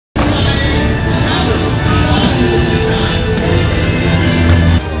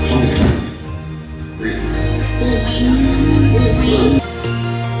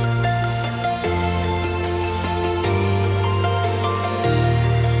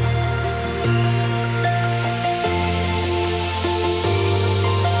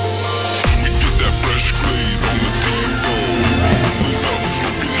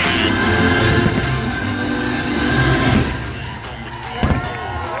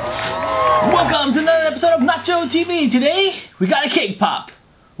Welcome to another episode of Nacho TV. Today, we got a cake pop.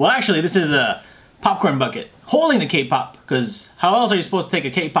 Well, actually, this is a popcorn bucket holding a cake pop, because how else are you supposed to take a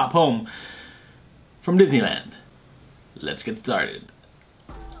cake pop home from Disneyland? Let's get started.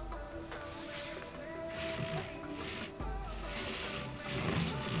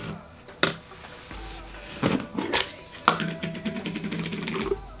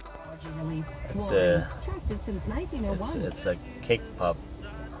 It's a cake pop.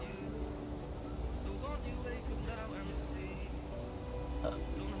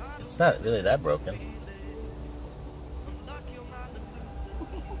 It's not really that broken.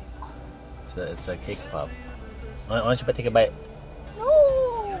 It's a cake pop. Why don't you take a bite?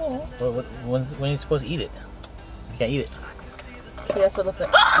 No. When are you supposed to eat it? You can't eat it. Yeah, that's what it looks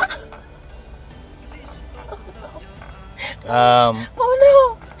like. Oh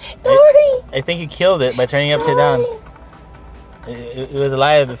no! Dory! I think you killed it by turning it upside down. It was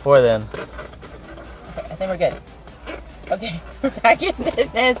alive before then. Okay, I think we're good. Okay, we're back in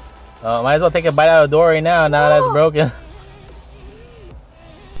business. Might as well take a bite out of Dory now that it's broken.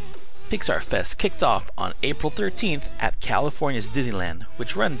 Pixar Fest kicked off on April 13th at California's Disneyland,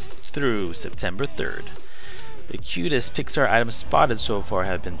 which runs through September 3rd. The cutest Pixar items spotted so far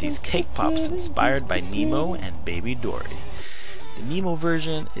have been these cake pops inspired by Nemo and Baby Dory. The Nemo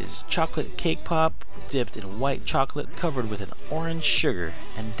version is chocolate cake pop dipped in white chocolate covered with an orange sugar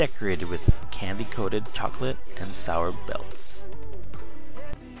and decorated with candy-coated chocolate and sour belts.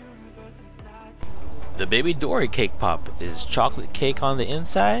 The Baby Dory cake pop is chocolate cake on the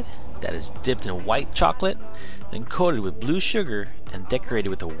inside that is dipped in white chocolate, then coated with blue sugar and decorated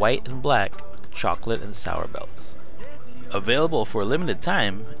with a white and black chocolate and sour belts. Available for a limited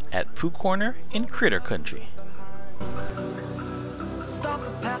time at Pooh Corner in Critter Country. Stop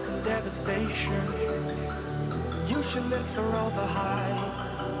the path of devastation. You should live for all the hype.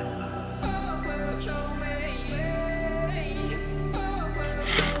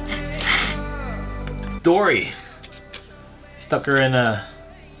 It's Dory. Stuck her in a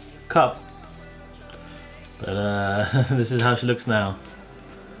cup. But this is how she looks now.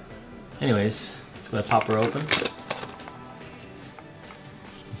 Anyways, just gonna pop her open.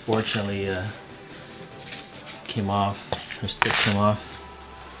 Unfortunately, came off. Her stick came off.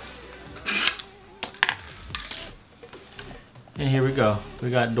 And here we go. We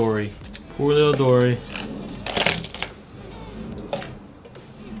got Dory. Poor little Dory.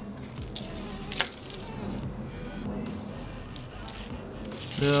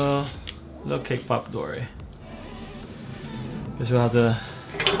 Little cake pop Dory. Guess we'll have to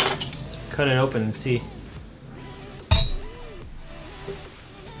cut it open and see.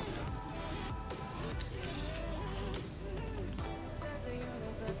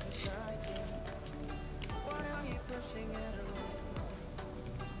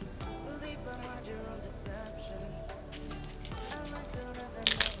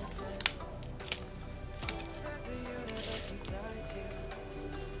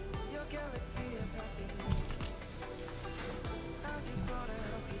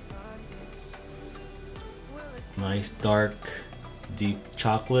 Nice dark, deep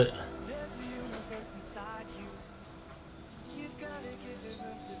chocolate.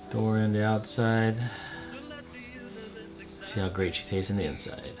 Dory on the outside. See how great she tastes on the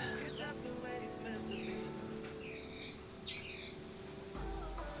inside.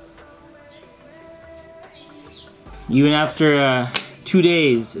 Even after 2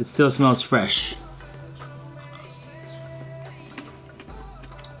 days, it still smells fresh.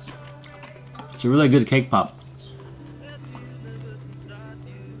 It's a really good cake pop.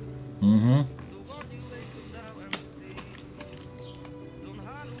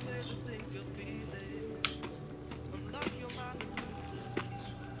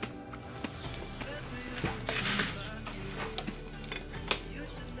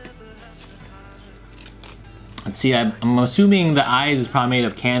 Let's see, I'm assuming the eyes is probably made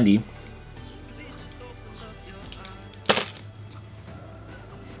of candy.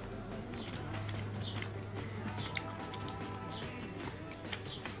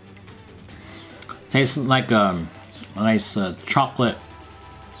 Tastes like a nice chocolate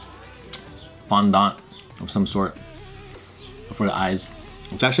fondant of some sort for the eyes.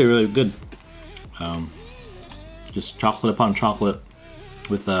 It's actually really good. Just chocolate upon chocolate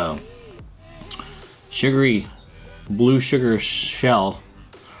with a sugary blue sugar shell,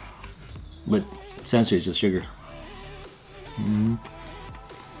 but essentially it's just sugar.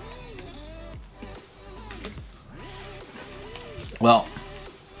 Well,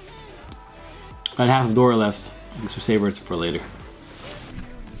 got half of Dory left. I guess we'll save it for later.